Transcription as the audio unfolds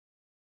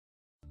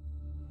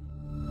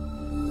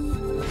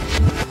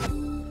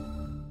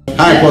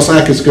Hi, Paul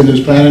Slack, it's Good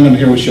News Planet. I'm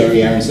here with Shari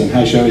Arison.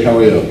 Hi, Shari, how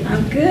are you?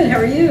 I'm good. How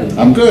are you?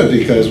 I'm good,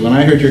 because when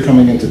I heard you're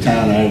coming into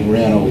town, I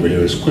ran over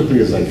here as quickly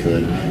as I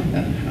could.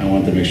 And I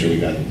wanted to make sure we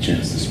got a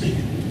chance to speak.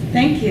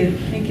 Thank you.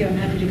 Thank you. I'm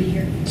happy to be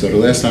here. So the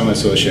last time I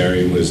saw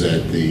Shari was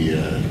at the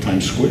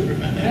Times Square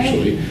event,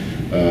 actually,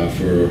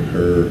 for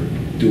her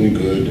Doing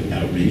Good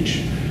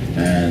outreach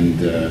and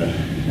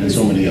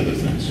so many other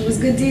things. It was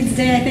Good Deeds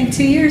Day, I think,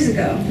 2 years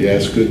ago.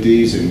 Yes, Good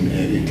Deeds, and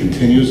it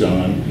continues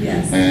on.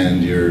 Yes.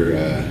 And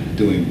you're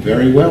doing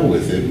very well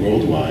with it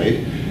worldwide.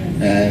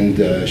 Yes.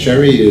 And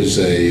Shari is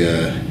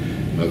a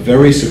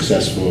very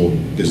successful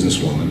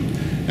businesswoman,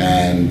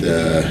 and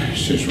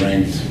she's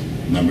ranked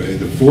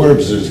the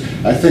Forbes is,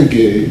 I think,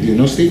 you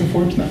know Stephen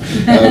Forbes now?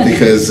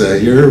 Because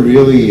you're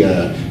really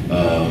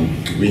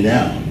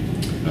renowned.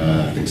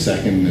 I think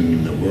second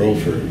in the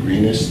world for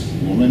greenest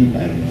woman,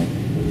 I don't know.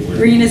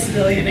 Greenest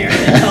billionaire,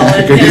 they call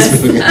it.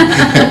 Yes.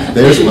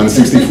 There's one,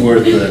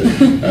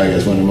 64th, I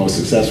guess, one of the most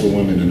successful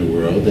women in the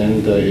world,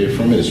 and you're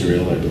from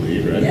Israel, I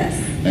believe, right?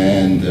 Yes.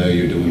 And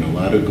you're doing a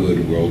lot of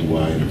good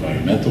worldwide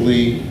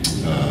environmentally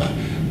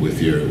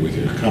with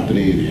your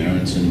company, the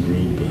Arison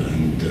Group,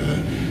 and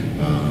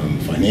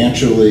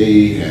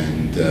financially,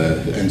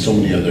 and so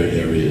many other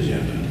areas. You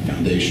have a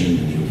foundation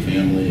and your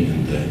family,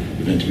 and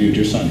you've interviewed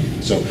your son.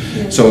 So,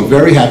 yes. So I'm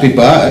very happy.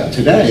 But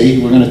today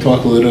we're going to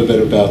talk a little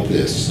bit about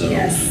this. So,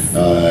 yes.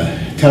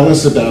 Tell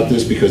us about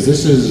this, because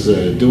this is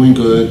doing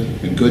good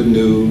and good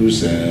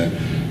news.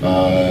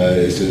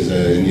 This is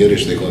in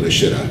Yiddish they call it a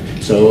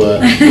shidduch. So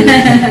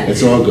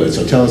it's all good.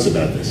 So tell us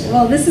about this.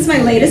 Well, this is my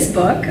latest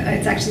book.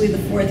 It's actually the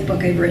 4th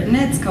book I've written.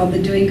 It's called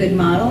The Doing Good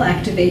Model: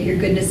 Activate Your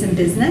Goodness in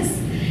Business.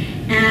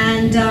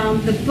 And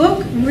the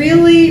book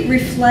really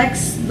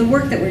reflects the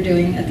work that we're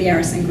doing at the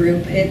Arison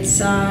Group. It's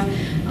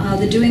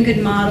the Doing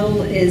Good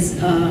model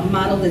is a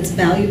model that's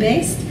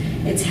value-based.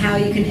 It's how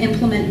you can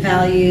implement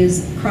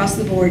values across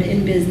the board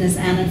in business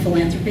and in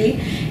philanthropy.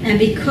 And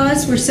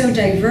because we're so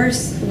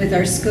diverse with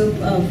our scope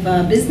of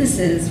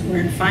businesses,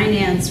 we're in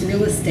finance,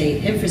 real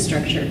estate,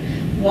 infrastructure,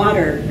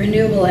 water,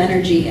 renewable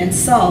energy, and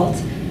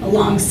salt,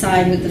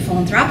 alongside with the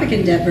philanthropic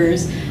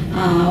endeavors,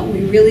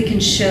 we really can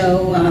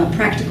show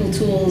practical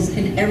tools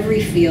in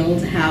every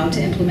field how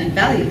to implement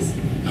values.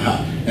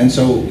 And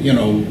so, you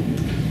know,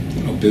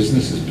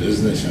 business is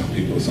business. You know,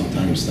 people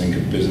sometimes think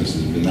of business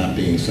as not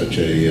being such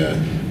a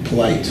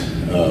polite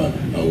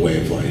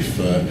way of life.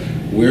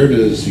 Where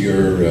does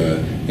your,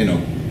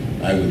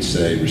 I would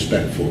say,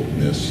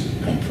 respectfulness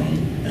come from,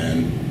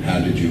 and how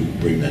did you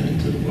bring that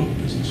into the world of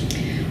business?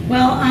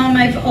 Well,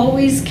 I've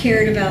always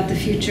cared about the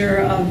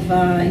future of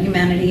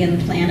humanity and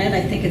the planet.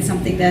 I think it's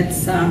something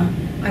that's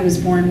I was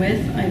born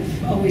with.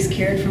 I've always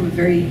cared from a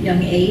very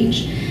young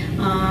age.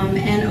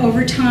 And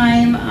over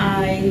time,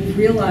 I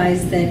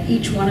realized that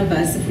each one of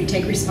us, if we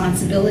take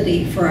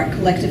responsibility for our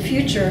collective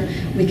future,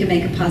 we can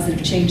make a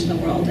positive change in the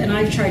world. And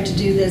I've tried to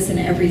do this in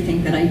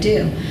everything that I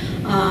do.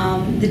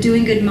 The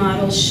Doing Good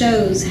model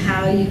shows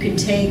how you can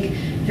take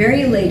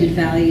very elated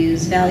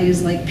values,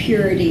 values like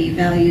purity,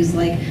 values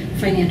like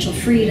financial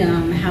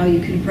freedom, how you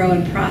can grow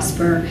and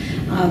prosper,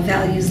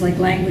 values like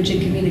language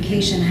and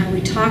communication, how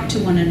we talk to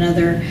one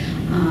another,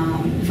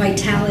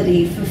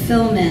 vitality,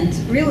 fulfillment,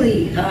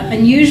 really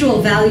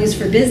unusual values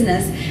for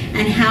business,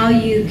 and how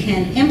you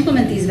can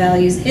implement these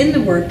values in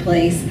the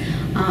workplace,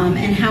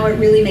 and how it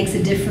really makes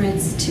a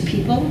difference to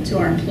people, to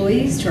our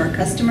employees, to our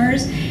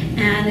customers,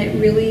 and it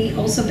really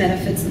also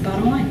benefits the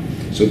bottom line.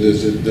 So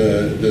does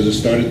it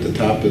start at the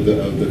top of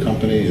the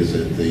company? Is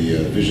it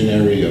the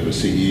visionary of a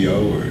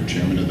CEO or a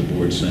chairman of the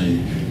board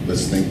saying,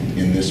 let's think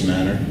in this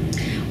manner?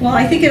 Well,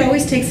 I think it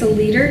always takes a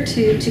leader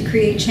to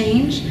create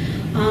change.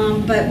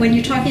 But when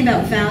you're talking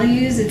about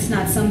values, it's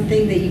not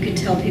something that you can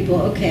tell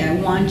people, okay, I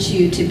want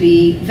you to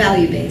be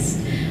value-based.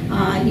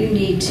 You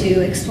need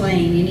to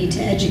explain, you need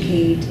to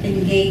educate,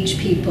 engage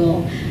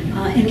people,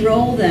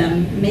 enroll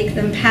them, make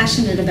them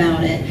passionate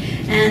about it.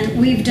 And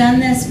we've done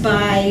this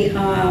by,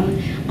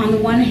 on the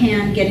one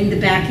hand, getting the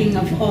backing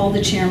of all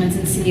the chairmen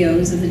and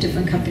CEOs of the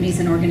different companies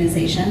and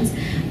organizations,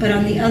 but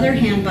on the other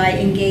hand, by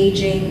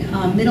engaging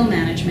middle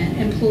management,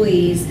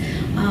 employees,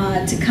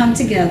 to come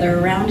together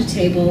around a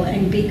table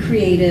and be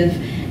creative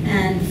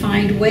and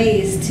find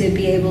ways to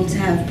be able to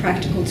have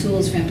practical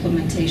tools for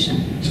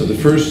implementation. So the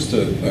first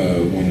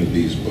one of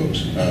these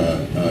books,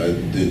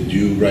 did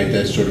you write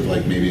that sort of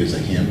like maybe as a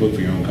handbook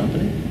for your own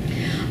company?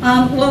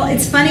 Well,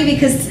 it's funny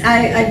because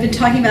I've been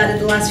talking about it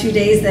the last few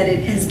days that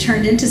it has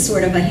turned into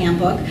sort of a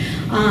handbook.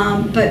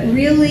 But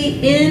really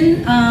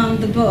in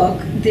the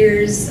book,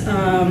 there's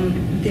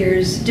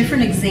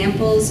different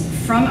examples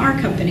from our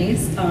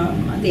companies,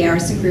 the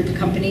Arison Group of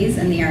companies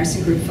and the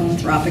Arison Group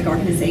philanthropic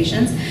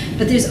organizations,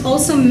 but there's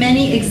also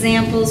many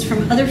examples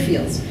from other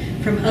fields,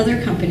 from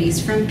other companies,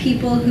 from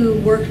people who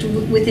worked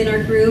within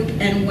our group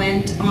and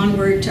went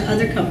onward to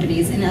other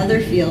companies in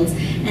other fields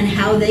and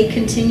how they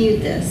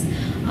continued this.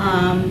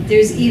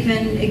 There's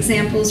even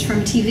examples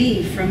from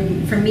TV,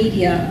 from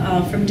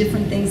media, from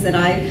different things that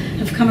I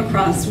have come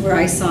across where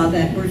I saw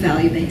that were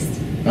value-based.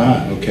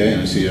 Ah, okay,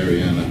 and I see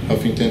Ariana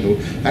Huffington. Who,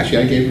 actually,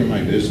 I gave her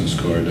my business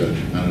card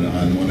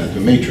on one at the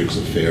Matrix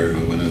Affair,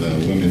 one of the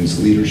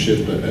women's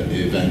leadership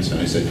events,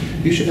 and I said,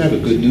 you should have a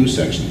good news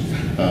section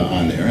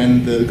on there.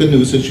 And the good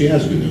news is she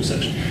has a good news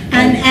section.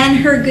 And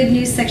her good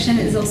news section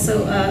is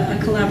also a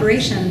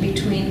collaboration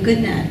between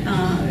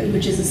GoodNet,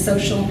 which is a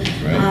social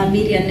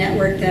media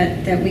network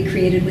that we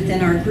created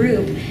within our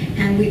group,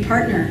 and we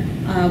partner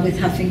with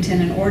Huffington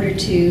in order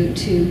to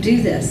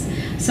do this.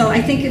 So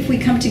I think if we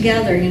come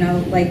together, you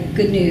know, like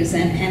Good News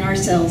and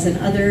ourselves and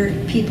other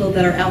people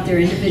that are out there,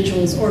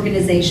 individuals,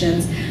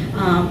 organizations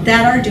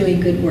that are doing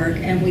good work,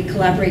 and we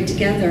collaborate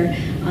together,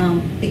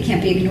 it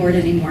can't be ignored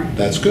anymore.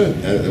 That's good.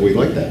 We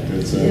like that.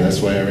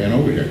 That's why I ran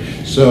over here.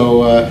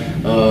 So,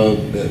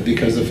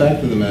 because the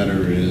fact of the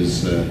matter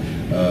is,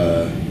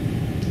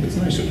 it's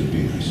nicer to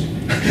be nice.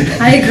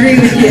 I agree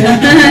with you.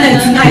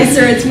 It's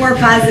nicer, it's more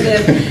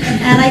positive,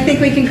 and I think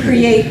we can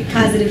create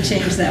positive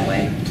change that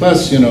way.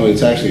 Plus, you know,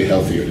 it's actually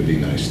healthier to be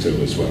nice too,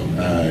 as well.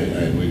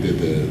 We did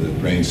the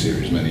Brain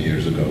series many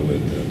years ago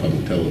with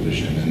public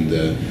television, and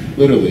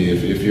literally,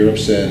 if you're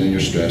upset and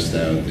you're stressed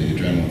out, the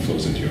adrenaline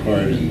flows into your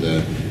heart, and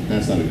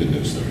that's not a good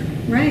news story.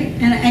 Right,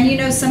 and you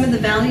know, some of the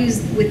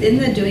values within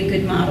the Doing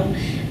Good model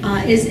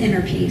is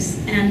inner peace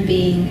and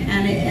being,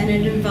 and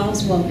it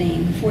involves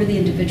well-being for the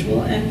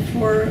individual and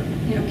for,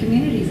 you know,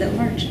 communities at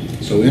large.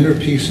 So inner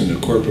peace in the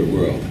corporate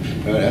world,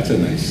 that's a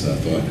nice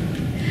thought.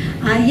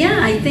 Yeah,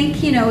 I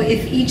think, you know,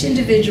 if each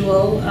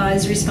individual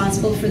is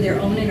responsible for their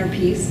own inner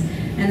peace,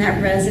 and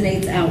that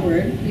resonates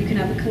outward, you can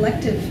have a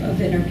collective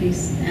of inner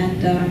peace,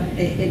 and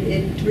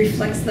it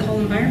reflects the whole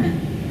environment.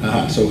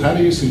 So how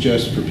do you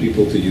suggest for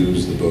people to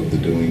use the book, The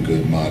Doing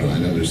Good Model? I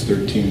know there's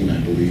 13, I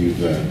believe,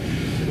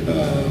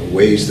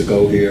 ways to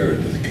go here, or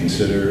to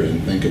consider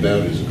and think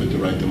about. Is it good to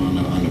write them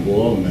on the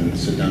wall and then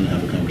sit down and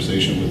have a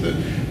conversation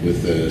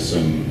with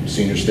some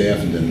senior staff,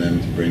 and then them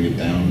to bring it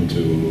down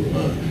to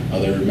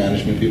other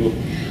management people?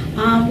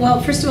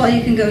 Well, first of all,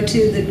 you can go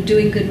to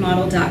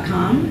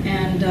thedoinggoodmodel.com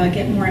and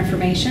get more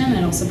information,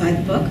 and also buy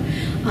the book.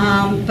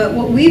 But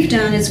what we've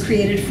done is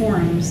created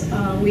forums.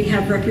 We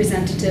have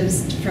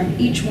representatives from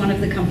each one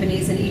of the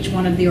companies and each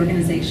one of the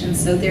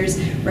organizations. So there's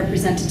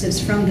representatives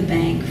from the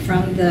bank,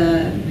 from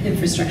the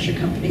infrastructure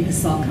company, the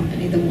salt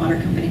company, the water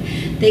company.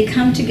 They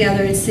come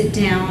together and sit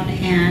down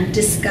and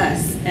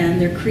discuss, and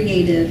they're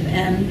creative,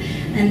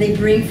 and they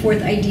bring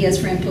forth ideas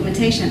for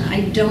implementation.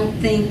 I don't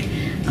think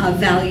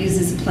values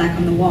is a plaque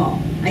on the wall.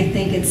 I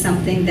think it's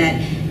something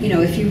that, you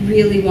know, if you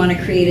really want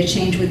to create a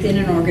change within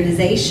an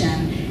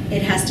organization,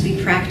 it has to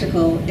be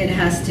practical, it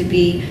has to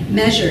be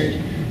measured.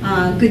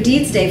 Good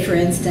Deeds Day, for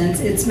instance,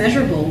 it's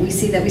measurable. We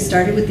see that we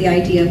started with the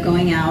idea of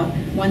going out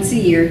once a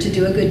year to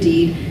do a good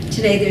deed.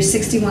 Today there's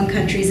 61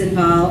 countries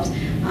involved.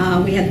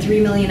 We had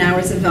 3 million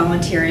hours of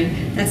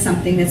volunteering. That's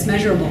something that's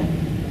measurable.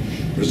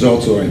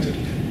 Results oriented.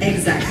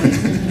 Exactly.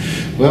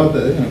 Well,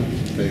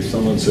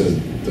 someone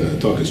said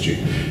talk is cheap.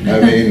 I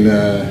mean,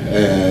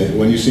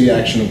 when you see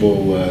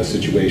actionable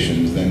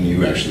situations, then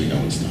you actually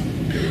know it's done.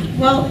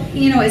 Well,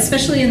 you know,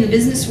 especially in the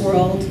business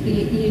world,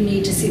 you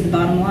need to see the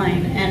bottom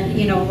line. And,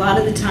 you know, a lot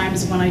of the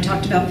times when I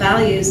talked about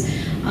values,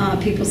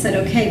 people said,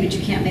 okay, but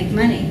you can't make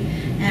money.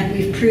 And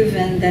we've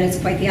proven that it's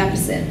quite the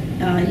opposite.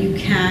 You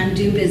can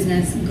do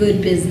business,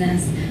 good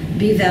business,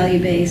 be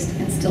value-based,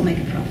 and still make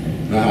a profit.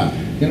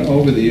 You know,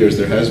 over the years,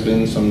 there has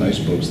been some nice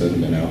books that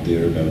have been out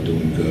there about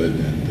doing good,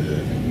 and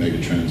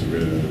Megatrends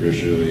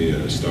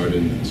originally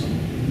started, and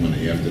someone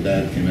after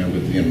that came out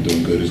with, you know,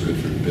 doing good is good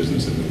for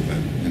business. I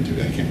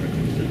can't remember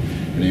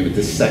her name at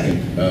this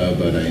second,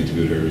 but I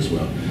interviewed her as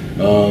well.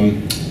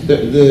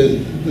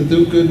 The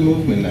Do Good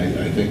movement,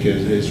 I think,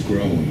 has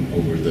grown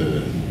over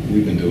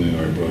we've been doing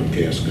our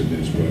broadcast, Good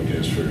News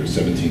broadcast, for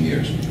 17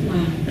 years.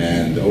 Wow.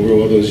 And over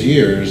all those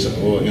years,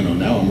 you know,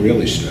 now I'm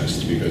really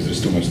stressed because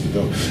there's too much to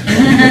do.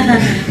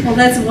 Well,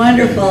 that's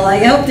wonderful. I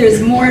hope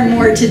there's more and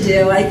more to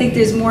do. I think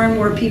there's more and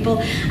more people.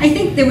 I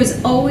think there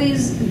was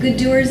always good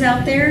doers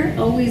out there,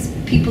 always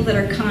people that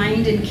are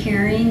kind and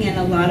caring, and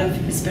a lot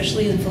of,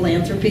 especially in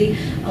philanthropy,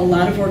 a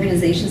lot of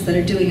organizations that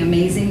are doing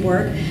amazing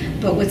work.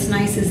 But what's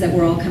nice is that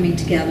we're all coming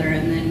together,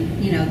 and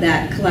then, you know,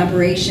 that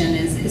collaboration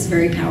is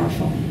very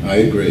powerful. I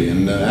agree,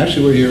 and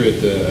actually we're here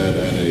at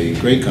a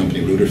great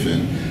company,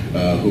 Rutherford,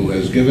 who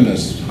has given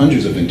us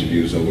hundreds of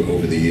interviews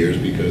over the years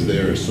because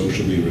they're a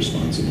socially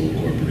responsible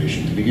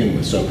corporation to begin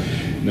with. So,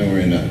 you know, we're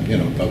in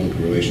a public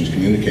relations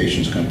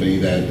communications company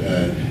that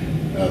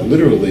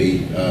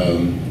literally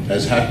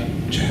has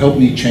helped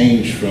me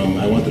change from,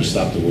 I wanted to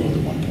stop the world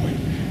at one point,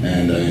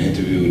 and I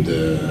interviewed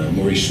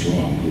Maurice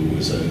Strong, who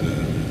was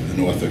an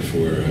author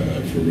for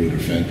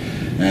Rutherford,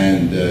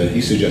 and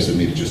he suggested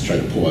me to just try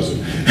to pause it.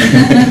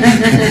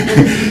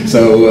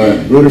 So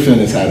Rutherford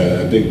has had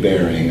a big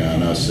bearing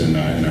on us and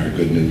our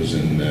Good News,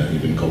 and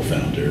even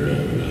co-founder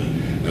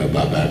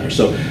Bob Backer.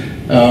 So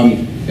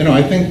you know,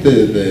 I think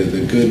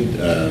the good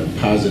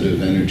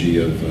positive energy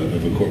of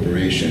a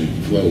corporation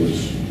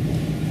flows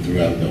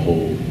throughout the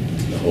whole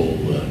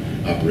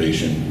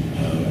operation,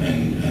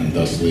 and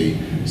thusly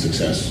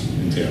success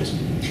entails.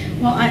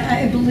 Well,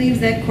 I believe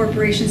that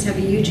corporations have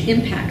a huge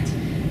impact,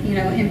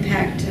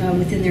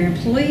 within their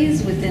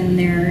employees, within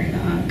their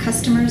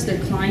customers, their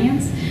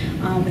clients,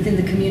 within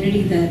the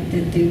community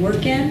that they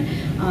work in.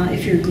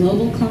 If you're a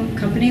global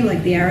company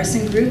like the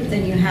Arison Group,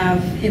 then you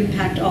have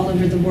impact all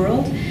over the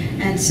world.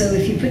 And so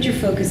if you put your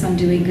focus on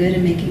doing good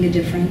and making a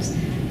difference,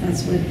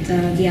 that's what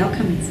the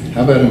outcome is.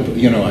 How about,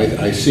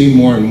 I see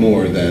more and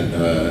more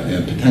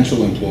that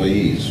potential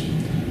employees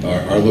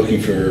are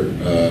looking for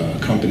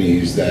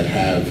companies that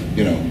have,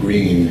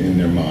 green in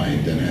their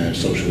mind and have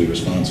socially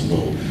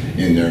responsible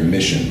in their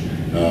mission.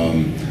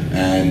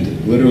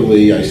 And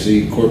literally, I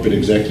see corporate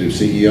executive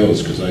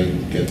CEOs, because I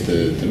get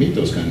to meet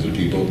those kinds of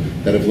people,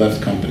 that have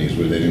left companies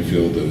where they didn't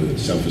feel the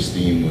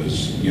self-esteem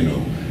was,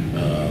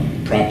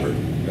 proper.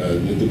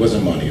 It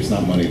wasn't money. It's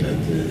not money that,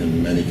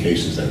 in many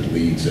cases, that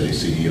leads a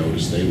CEO to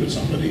stay with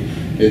somebody.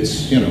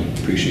 It's,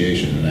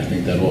 appreciation, and I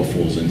think that all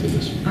falls into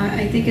this.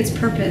 I think it's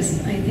purpose.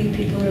 I think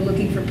people are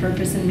looking for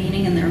purpose and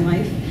meaning in their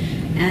life.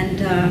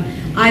 And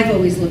I've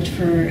always looked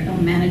for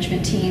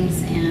management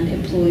teams and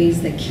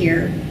employees that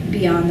care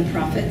beyond the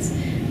profits.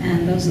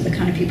 And those are the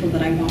kind of people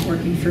that I want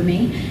working for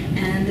me.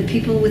 And the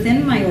people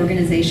within my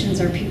organizations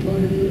are people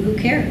who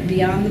care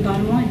beyond the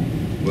bottom line.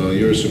 Well,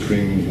 you're a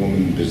supreme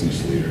woman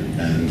business leader,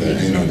 and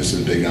this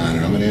is a big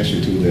honor. I'm going to ask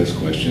you two last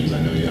questions.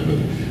 I know you have a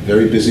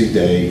very busy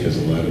day because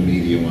a lot of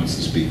media wants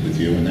to speak with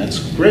you, and that's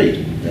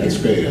great. That's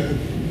great. I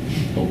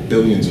hope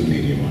billions of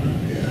media want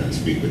to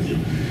speak with you.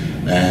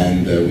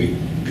 And we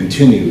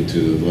continue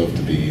to love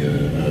to be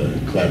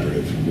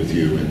collaborative with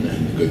you and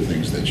the good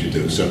things that you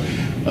do. So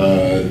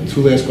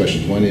two last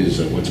questions. One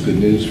is, what's good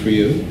news for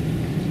you?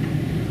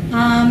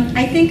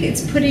 I think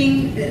it's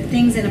putting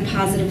things in a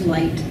positive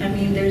light. I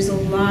mean, there's a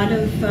lot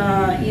of,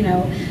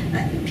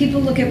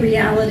 people look at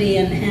reality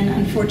and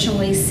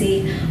unfortunately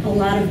see a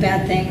lot of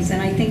bad things.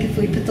 And I think if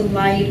we put the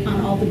light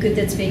on all the good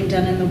that's being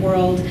done in the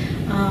world,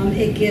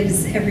 it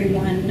gives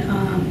everyone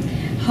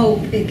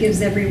hope, it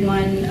gives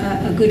everyone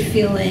a good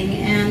feeling,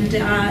 and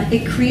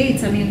it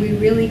creates, we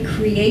really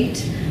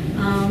create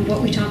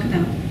what we talk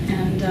about.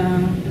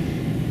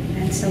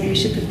 And so we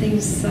should put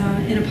things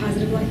in a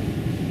positive light.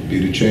 Be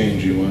the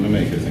change you want to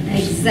make, I think.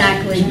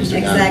 Exactly.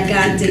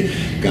 Gandhi.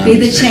 Be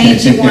the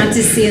change you want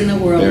to see in the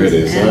world. There it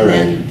is. And, all right.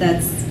 and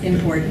that's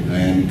important.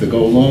 And to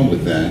go along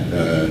with that,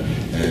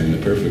 and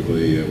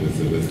perfectly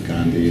with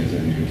Gandhi,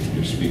 and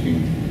you're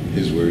speaking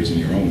his words and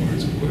your own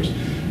words, of course.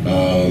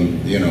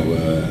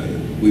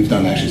 We've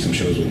done actually some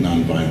shows with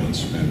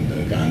nonviolence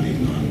and Gandhi's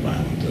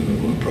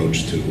nonviolent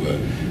approach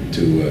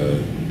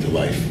to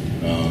life.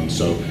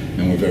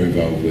 And we're very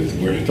involved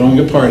we're throwing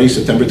a party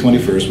September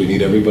 21st. We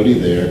need everybody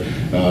there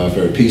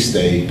for a Peace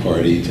Day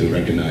party to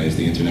recognize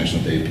the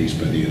International Day of Peace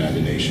by the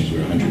United Nations,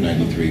 where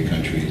 193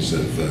 countries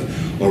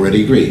have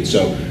already agreed.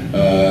 So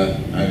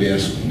I've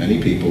asked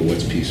many people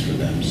what's peace for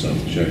them. So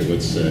Shari,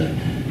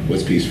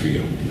 what's peace for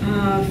you?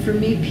 For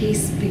me,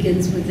 peace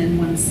begins within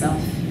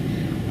oneself.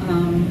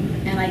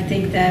 And I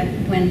think that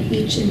when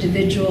each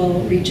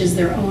individual reaches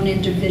their own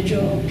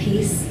individual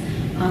peace,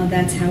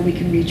 that's how we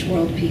can reach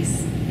world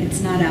peace.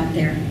 It's not out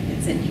there,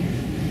 it's in here.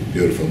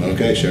 Beautiful.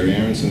 Okay, Shari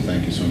Arison,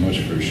 thank you so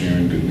much for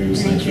sharing good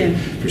news. Thanks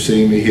for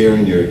seeing me here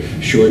in your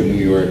short New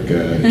York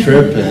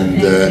trip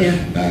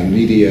and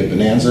media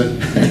bonanza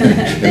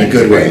in a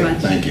good way.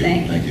 Thank you.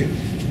 Thank you.